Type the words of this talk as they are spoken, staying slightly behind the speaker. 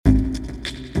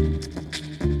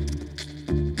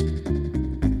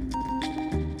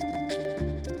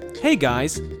Hey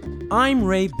guys, I'm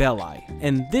Ray Belli,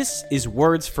 and this is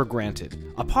Words for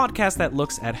Granted, a podcast that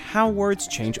looks at how words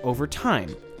change over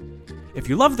time. If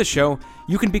you love the show,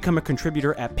 you can become a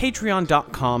contributor at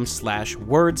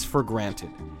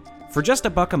patreon.com/wordsforgranted. For just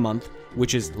 $1 a month,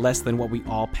 which is less than what we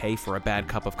all pay for a bad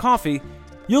cup of coffee,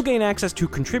 you'll gain access to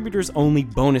contributors-only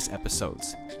bonus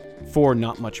episodes. For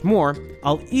not much more,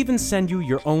 I'll even send you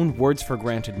your own Words for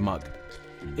Granted mug.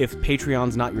 If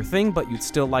Patreon's not your thing, but you'd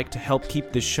still like to help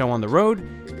keep this show on the road,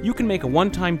 you can make a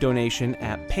one-time donation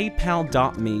at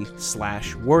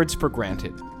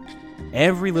paypal.me/wordsforgranted.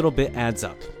 Every little bit adds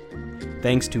up.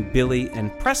 Thanks to Billy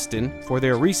and Preston for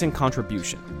their recent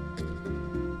contribution.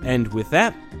 And with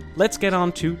that, let's get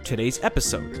on to today's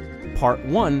episode, part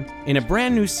 1 in a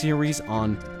brand new series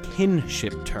on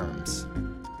kinship terms.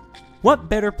 What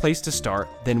better place to start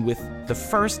than with the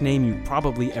first name you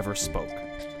probably ever spoke?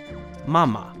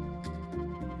 Mama.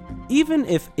 Even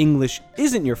if English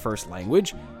isn't your first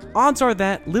language, odds are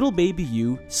that little baby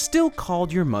you still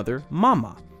called your mother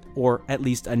Mama, or at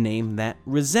least a name that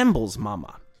resembles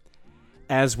Mama.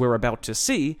 As we're about to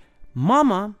see,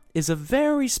 Mama is a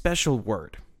very special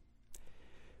word.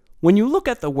 When you look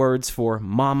at the words for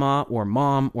Mama or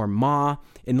Mom or Ma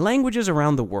in languages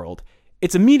around the world,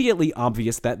 it's immediately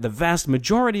obvious that the vast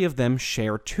majority of them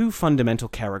share two fundamental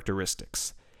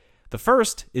characteristics. The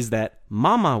first is that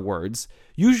Mama words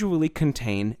usually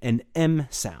contain an M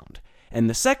sound, and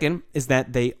the second is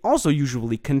that they also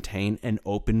usually contain an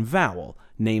open vowel,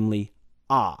 namely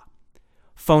Ah.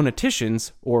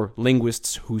 Phoneticians, or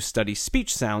linguists who study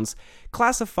speech sounds,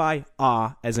 classify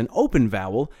Ah as an open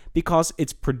vowel because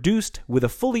it's produced with a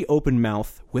fully open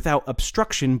mouth without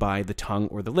obstruction by the tongue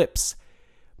or the lips.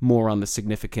 More on the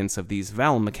significance of these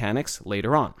vowel mechanics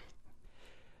later on.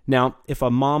 Now, if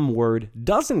a mom word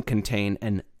doesn't contain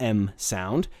an M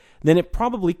sound, then it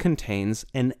probably contains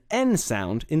an N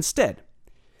sound instead.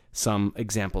 Some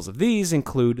examples of these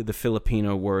include the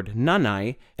Filipino word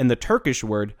nanay and the Turkish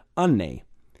word anne.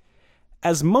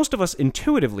 As most of us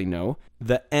intuitively know,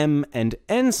 the M and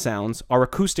N sounds are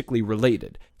acoustically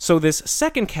related, so this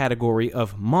second category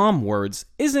of mom words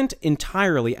isn't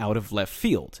entirely out of left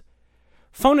field.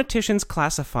 Phoneticians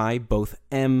classify both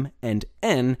M and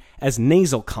N as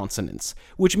nasal consonants,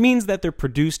 which means that they're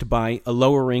produced by a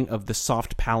lowering of the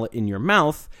soft palate in your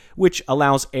mouth, which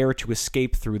allows air to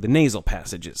escape through the nasal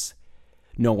passages.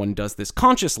 No one does this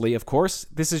consciously, of course,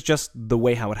 this is just the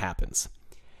way how it happens.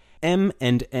 M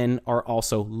and N are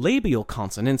also labial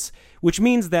consonants, which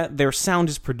means that their sound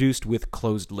is produced with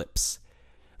closed lips.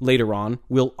 Later on,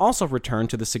 we'll also return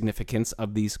to the significance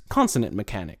of these consonant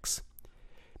mechanics.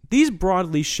 These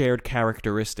broadly shared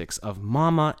characteristics of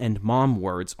Mama and Mom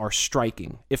words are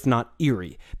striking, if not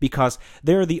eerie, because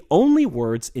they're the only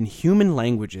words in human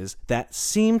languages that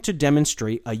seem to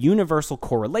demonstrate a universal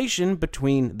correlation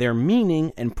between their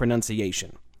meaning and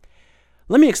pronunciation.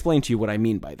 Let me explain to you what I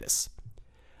mean by this.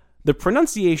 The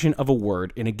pronunciation of a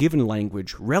word in a given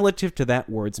language relative to that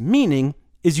word's meaning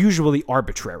is usually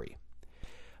arbitrary.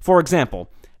 For example,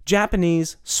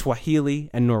 Japanese, Swahili,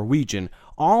 and Norwegian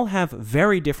all have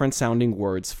very different sounding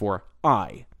words for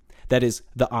I. That is,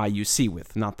 the I you see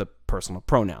with, not the personal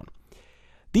pronoun.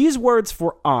 These words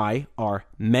for I are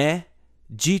me,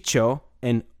 jicho,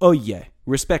 and oye,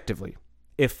 respectively,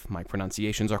 if my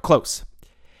pronunciations are close.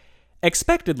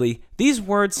 Expectedly, these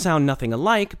words sound nothing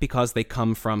alike because they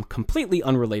come from completely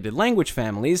unrelated language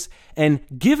families, and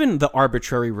given the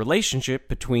arbitrary relationship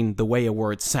between the way a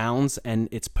word sounds and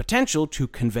its potential to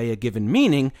convey a given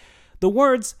meaning, the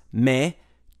words me,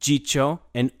 jicho,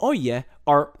 and oye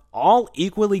are all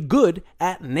equally good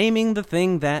at naming the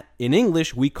thing that, in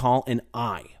English, we call an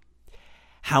I.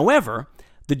 However,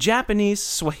 the Japanese,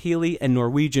 Swahili, and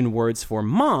Norwegian words for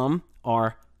mom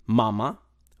are mama,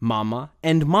 mama,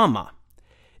 and mama.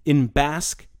 In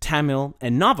Basque, Tamil,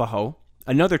 and Navajo,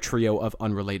 another trio of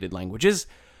unrelated languages,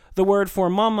 the word for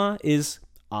mama is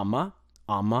ama,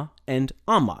 ama, and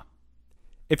ama.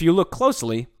 If you look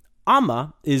closely,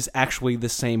 ama is actually the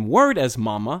same word as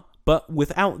mama, but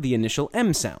without the initial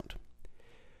M sound.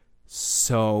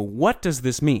 So what does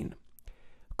this mean?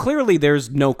 Clearly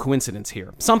there's no coincidence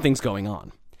here. Something's going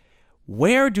on.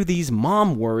 Where do these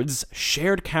mom words'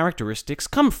 shared characteristics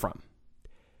come from?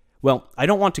 Well, I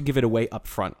don't want to give it away up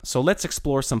front, so let's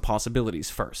explore some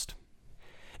possibilities first.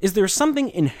 Is there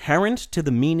something inherent to the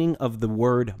meaning of the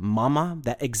word mama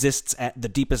that exists at the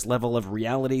deepest level of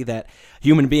reality that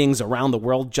human beings around the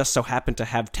world just so happen to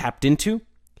have tapped into?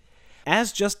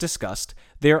 As just discussed,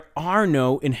 there are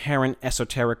no inherent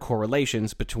esoteric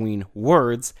correlations between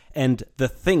words and the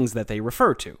things that they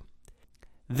refer to.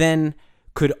 Then,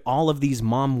 could all of these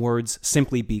mom words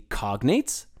simply be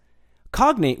cognates?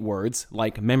 Cognate words,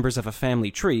 like members of a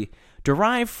family tree,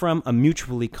 derive from a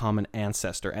mutually common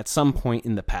ancestor at some point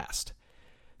in the past.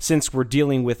 Since we're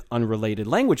dealing with unrelated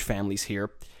language families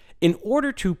here, in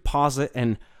order to posit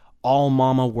an all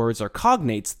mama words are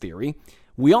cognates theory,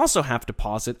 we also have to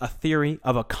posit a theory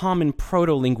of a common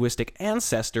proto-linguistic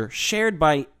ancestor shared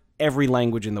by every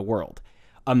language in the world,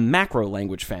 a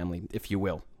macro-language family, if you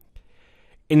will.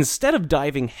 Instead of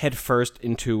diving headfirst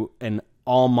into an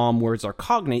all mom words are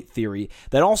cognate theory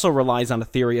that also relies on a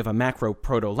theory of a macro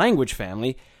proto-language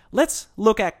family, let's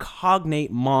look at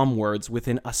cognate mom words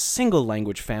within a single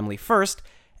language family first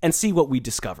and see what we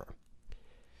discover.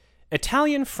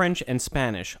 Italian, French, and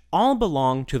Spanish all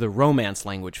belong to the Romance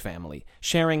language family,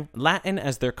 sharing Latin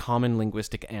as their common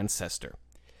linguistic ancestor.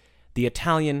 The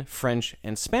Italian, French,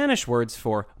 and Spanish words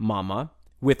for mama,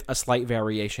 with a slight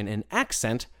variation in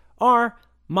accent, are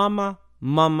mama,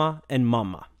 mama, and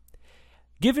mama.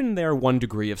 Given their one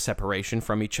degree of separation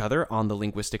from each other on the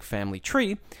linguistic family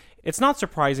tree, it's not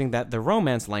surprising that the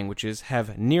Romance languages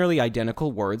have nearly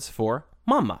identical words for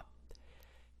mama.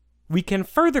 We can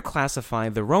further classify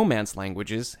the Romance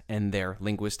languages and their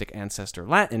linguistic ancestor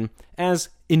Latin as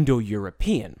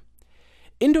Indo-European.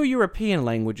 Indo-European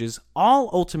languages all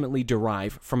ultimately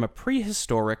derive from a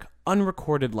prehistoric,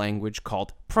 unrecorded language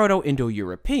called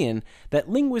Proto-Indo-European that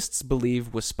linguists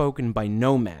believe was spoken by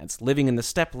nomads living in the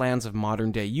steppe lands of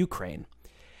modern-day Ukraine.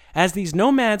 As these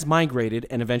nomads migrated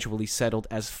and eventually settled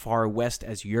as far west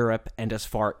as Europe and as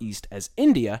far east as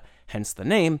India, hence the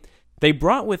name, they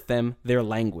brought with them their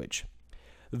language.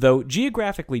 Though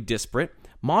geographically disparate,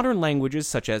 modern languages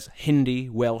such as Hindi,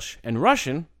 Welsh, and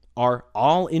Russian are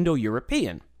all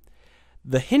Indo-European.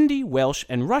 The Hindi, Welsh,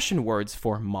 and Russian words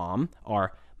for mom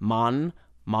are man,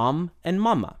 mom, and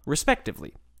mama,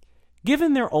 respectively.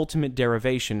 Given their ultimate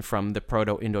derivation from the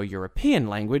Proto-Indo-European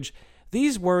language,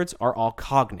 these words are all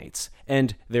cognates,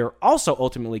 and they're also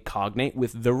ultimately cognate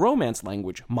with the Romance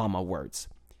language mama words.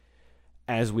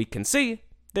 As we can see,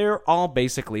 they're all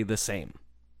basically the same.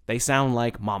 They sound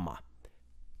like mama.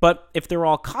 But if they're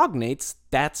all cognates,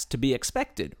 that's to be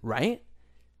expected, right?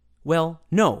 Well,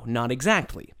 no, not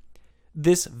exactly.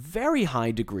 This very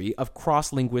high degree of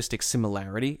cross-linguistic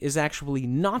similarity is actually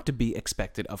not to be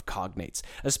expected of cognates,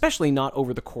 especially not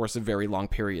over the course of very long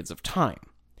periods of time.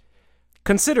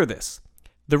 Consider this.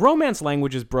 The Romance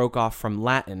languages broke off from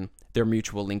Latin, their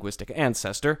mutual linguistic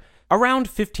ancestor, around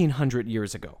 1500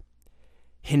 years ago.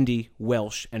 Hindi,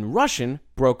 Welsh, and Russian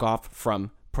broke off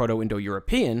from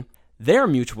Proto-Indo-European, their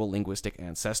mutual linguistic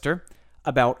ancestor,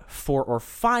 about 4,000 or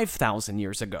 5,000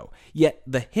 years ago. Yet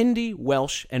the Hindi,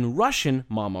 Welsh, and Russian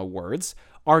mama words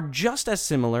are just as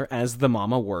similar as the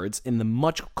mama words in the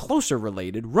much closer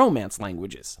related Romance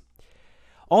languages.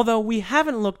 Although we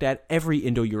haven't looked at every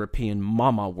Indo-European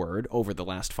mama word over the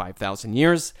last 5,000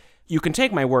 years, you can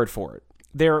take my word for it.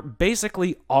 They're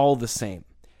basically all the same.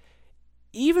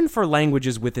 Even for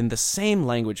languages within the same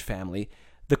language family,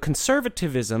 the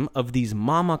conservatism of these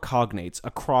mama cognates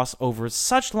across over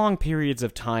such long periods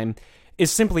of time is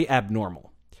simply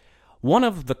abnormal. One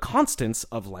of the constants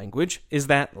of language is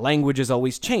that language is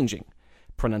always changing.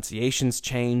 Pronunciations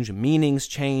change, meanings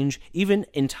change, even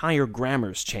entire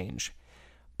grammars change.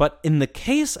 But in the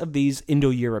case of these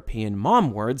Indo-European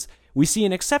mom words, we see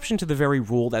an exception to the very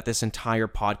rule that this entire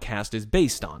podcast is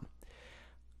based on.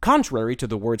 Contrary to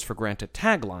the Words for Granted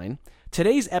tagline,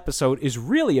 today's episode is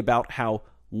really about how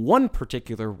one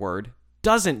particular word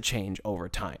doesn't change over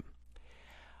time.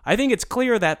 I think it's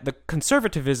clear that the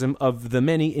conservatism of the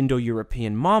many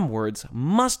Indo-European mom words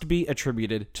must be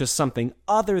attributed to something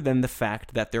other than the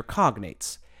fact that they're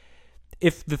cognates.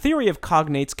 If the theory of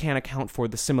cognates can't account for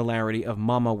the similarity of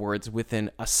mama words within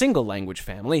a single language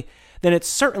family, then it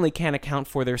certainly can't account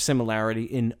for their similarity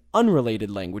in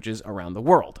unrelated languages around the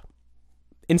world.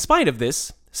 In spite of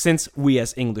this, since we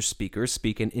as English speakers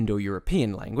speak an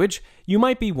Indo-European language, you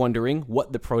might be wondering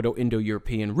what the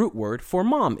Proto-Indo-European root word for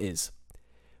mom is.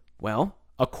 Well,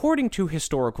 according to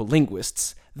historical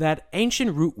linguists, that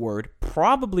ancient root word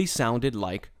probably sounded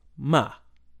like ma.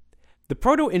 The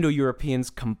Proto-Indo-Europeans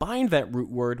combined that root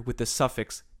word with the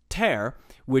suffix ter,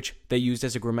 which they used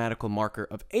as a grammatical marker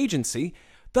of agency,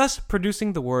 thus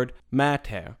producing the word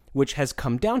mater, which has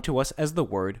come down to us as the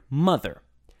word mother.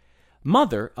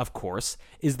 Mother, of course,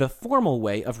 is the formal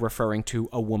way of referring to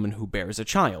a woman who bears a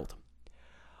child.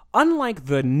 Unlike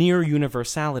the near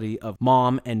universality of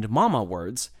mom and mama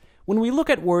words, when we look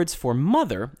at words for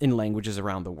mother in languages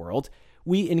around the world,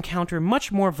 we encounter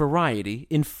much more variety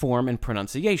in form and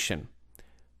pronunciation.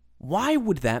 Why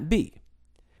would that be?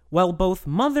 While both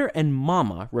mother and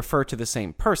mama refer to the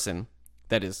same person,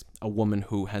 that is, a woman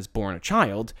who has born a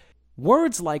child,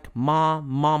 Words like ma,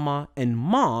 mama, and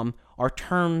mom are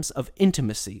terms of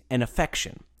intimacy and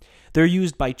affection. They're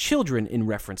used by children in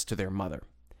reference to their mother.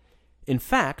 In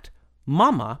fact,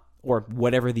 mama, or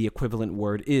whatever the equivalent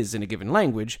word is in a given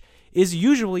language, is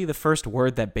usually the first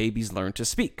word that babies learn to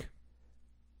speak.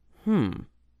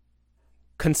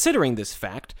 Considering this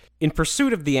fact, in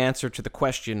pursuit of the answer to the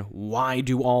question, why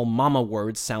do all mama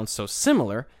words sound so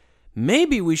similar,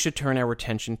 maybe we should turn our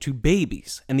attention to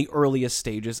babies and the earliest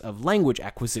stages of language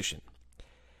acquisition.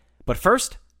 But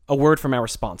first, a word from our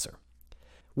sponsor.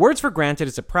 Words for Granted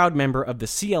is a proud member of the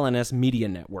CLNS Media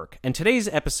Network, and today's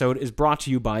episode is brought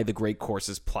to you by the Great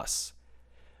Courses Plus.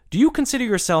 Do you consider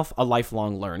yourself a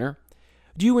lifelong learner?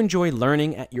 Do you enjoy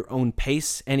learning at your own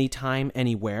pace, anytime,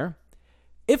 anywhere?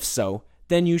 If so,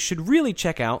 then you should really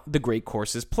check out the Great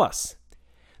Courses Plus.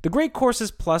 The Great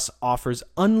Courses Plus offers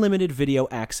unlimited video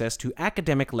access to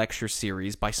academic lecture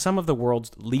series by some of the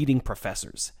world's leading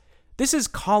professors. This is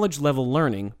college-level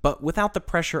learning, but without the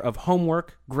pressure of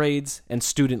homework, grades, and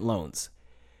student loans.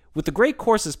 With the Great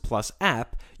Courses Plus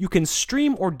app, you can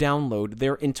stream or download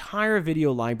their entire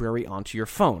video library onto your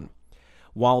phone.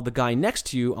 While the guy next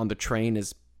to you on the train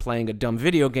is playing a dumb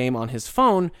video game on his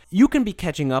phone, you can be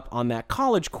catching up on that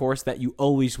college course that you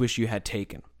always wish you had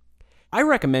taken. I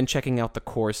recommend checking out the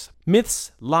course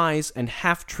Myths, Lies, and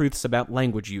Half-Truths About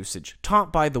Language Usage,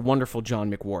 taught by the wonderful John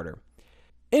McWhorter.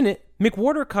 In it,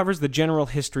 McWhorter covers the general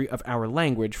history of our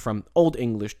language from Old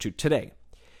English to today.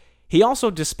 He also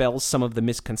dispels some of the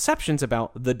misconceptions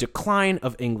about the decline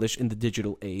of English in the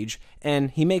digital age,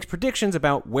 and he makes predictions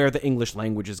about where the English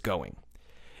language is going.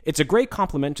 It's a great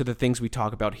complement to the things we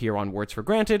talk about here on Words for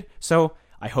Granted, so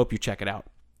I hope you check it out.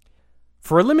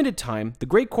 For a limited time, the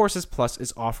Great Courses Plus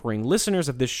is offering listeners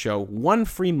of this show 1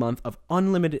 free month of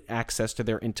unlimited access to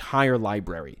their entire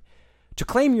library. To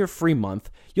claim your free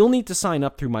month, you'll need to sign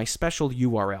up through my special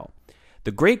URL,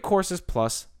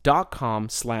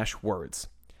 thegreatcoursesplus.com/words.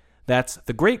 That's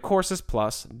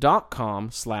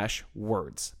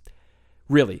thegreatcoursesplus.com/words.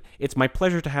 Really, it's my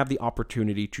pleasure to have the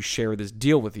opportunity to share this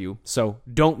deal with you, so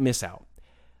don't miss out.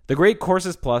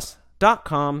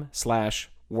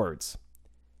 thegreatcoursesplus.com/words.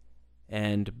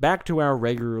 And back to our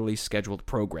regularly scheduled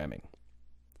programming.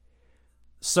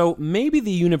 So maybe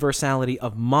the universality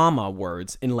of mama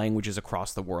words in languages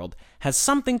across the world has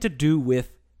something to do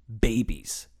with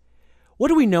babies. What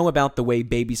do we know about the way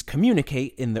babies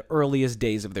communicate in the earliest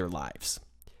days of their lives?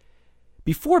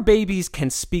 Before babies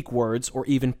can speak words or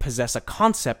even possess a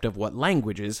concept of what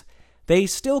language is, they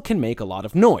still can make a lot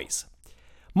of noise.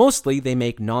 Mostly they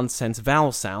make nonsense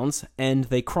vowel sounds and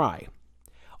they cry.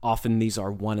 Often these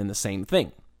are one and the same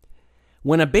thing.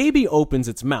 When a baby opens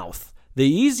its mouth, the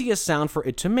easiest sound for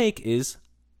it to make is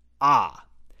ah.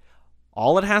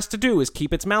 All it has to do is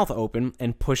keep its mouth open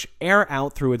and push air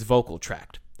out through its vocal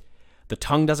tract. The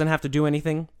tongue doesn't have to do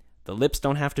anything. The lips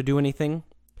don't have to do anything.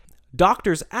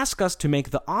 Doctors ask us to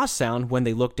make the ah sound when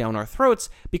they look down our throats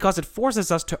because it forces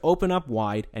us to open up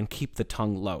wide and keep the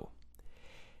tongue low.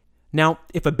 Now,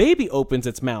 if a baby opens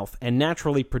its mouth and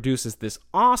naturally produces this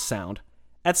ah sound,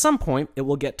 at some point, it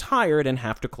will get tired and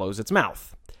have to close its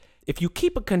mouth. If you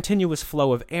keep a continuous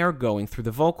flow of air going through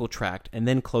the vocal tract and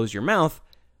then close your mouth,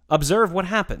 observe what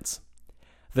happens.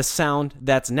 The sound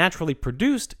that's naturally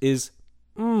produced is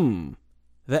the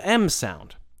M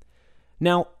sound.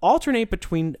 Now, alternate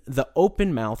between the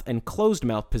open mouth and closed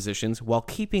mouth positions while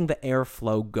keeping the air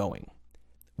flow going.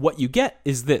 What you get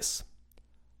is this.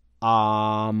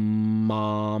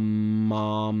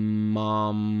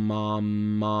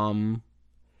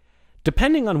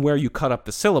 Depending on where you cut up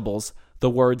the syllables, the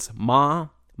words ma,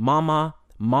 mama,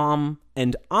 mom,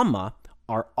 and amma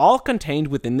are all contained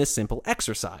within this simple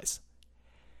exercise.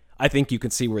 I think you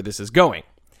can see where this is going.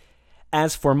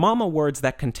 As for mama words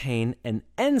that contain an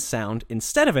N sound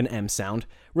instead of an M sound,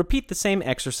 repeat the same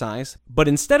exercise, but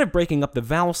instead of breaking up the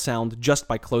vowel sound just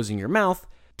by closing your mouth,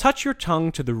 touch your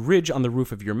tongue to the ridge on the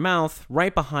roof of your mouth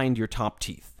right behind your top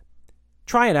teeth.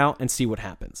 Try it out and see what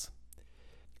happens.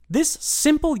 This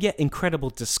simple yet incredible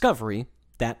discovery,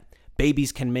 that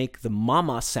babies can make the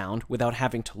mama sound without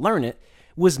having to learn it,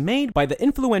 was made by the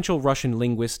influential Russian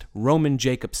linguist Roman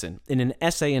Jakobson in an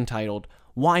essay entitled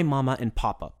Why Mama and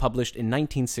Papa, published in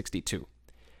 1962.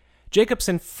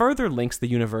 Jakobson further links the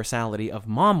universality of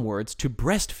mom words to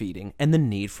breastfeeding and the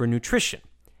need for nutrition.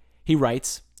 He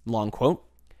writes, long quote,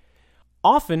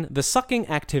 "Often the sucking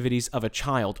activities of a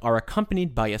child are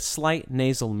accompanied by a slight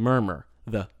nasal murmur,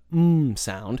 the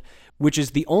sound, which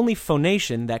is the only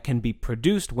phonation that can be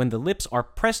produced when the lips are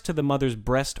pressed to the mother's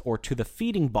breast or to the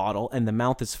feeding bottle and the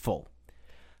mouth is full.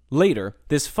 Later,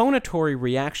 this phonatory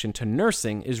reaction to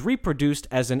nursing is reproduced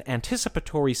as an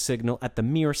anticipatory signal at the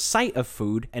mere sight of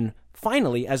food and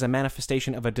finally as a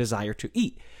manifestation of a desire to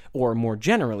eat, or more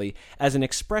generally, as an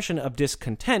expression of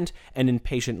discontent and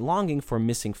impatient longing for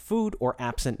missing food or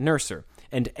absent nurser,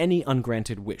 and any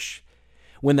ungranted wish.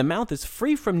 When the mouth is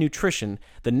free from nutrition,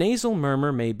 the nasal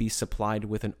murmur may be supplied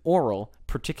with an oral,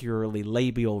 particularly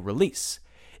labial release.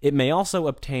 It may also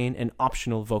obtain an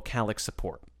optional vocalic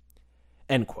support.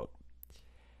 End quote.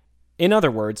 In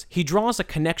other words, he draws a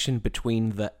connection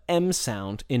between the M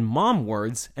sound in mom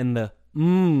words and the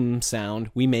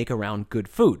sound we make around good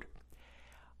food.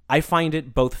 I find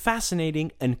it both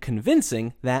fascinating and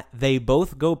convincing that they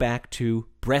both go back to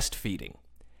breastfeeding.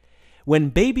 When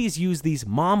babies use these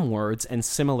mom words and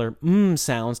similar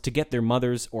sounds to get their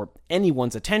mother's or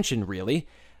anyone's attention, really,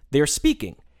 they're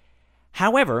speaking.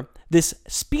 However, this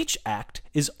speech act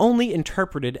is only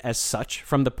interpreted as such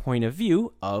from the point of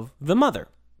view of the mother.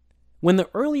 When the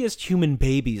earliest human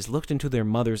babies looked into their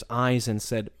mother's eyes and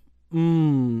said,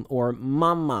 or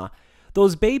mama,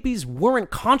 those babies weren't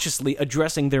consciously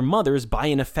addressing their mothers by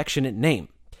an affectionate name.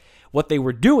 What they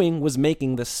were doing was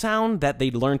making the sound that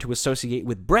they'd learned to associate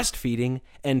with breastfeeding,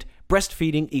 and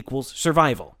breastfeeding equals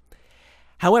survival.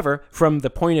 However, from the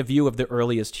point of view of the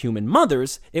earliest human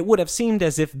mothers, it would have seemed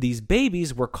as if these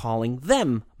babies were calling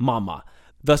them mama,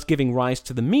 thus giving rise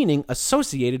to the meaning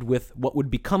associated with what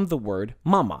would become the word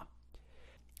mama.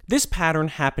 This pattern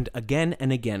happened again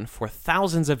and again for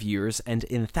thousands of years and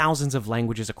in thousands of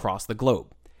languages across the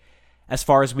globe. As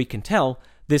far as we can tell,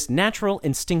 this natural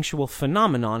instinctual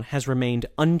phenomenon has remained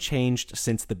unchanged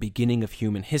since the beginning of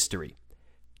human history.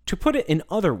 To put it in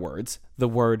other words, the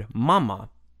word mama,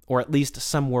 or at least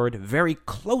some word very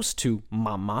close to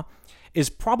mama, is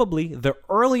probably the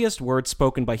earliest word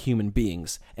spoken by human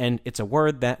beings, and it's a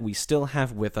word that we still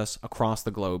have with us across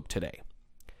the globe today.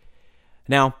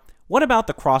 Now, what about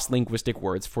the cross-linguistic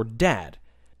words for dad?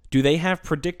 Do they have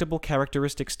predictable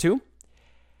characteristics too?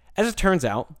 As it turns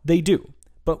out, they do,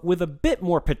 but with a bit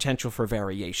more potential for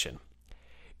variation.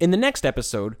 In the next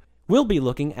episode, we'll be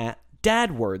looking at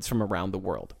dad words from around the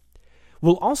world.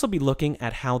 We'll also be looking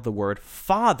at how the word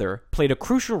father played a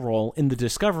crucial role in the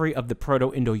discovery of the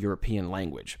Proto-Indo-European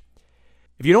language.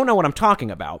 If you don't know what I'm talking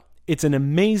about, it's an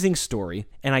amazing story,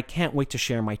 and I can't wait to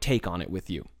share my take on it with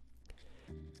you.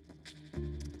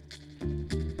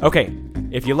 Okay,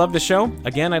 if you love the show,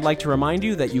 again, I'd like to remind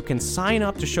you that you can sign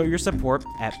up to show your support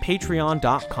at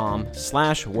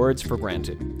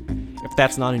patreon.com/wordsforgranted. If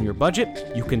that's not in your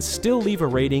budget, you can still leave a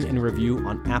rating and review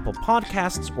on Apple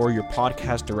Podcasts or your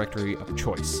podcast directory of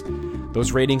choice.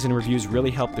 Those ratings and reviews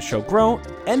really help the show grow,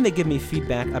 and they give me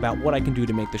feedback about what I can do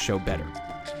to make the show better.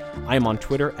 I am on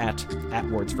Twitter at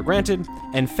 @WordsForGranted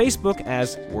and Facebook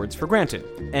as Words for Granted,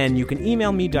 and you can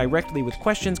email me directly with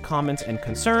questions, comments, and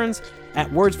concerns at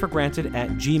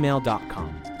wordsforgranted@gmail.com.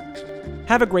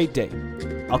 Have a great day.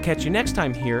 I'll catch you next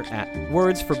time here at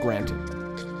Words for Granted.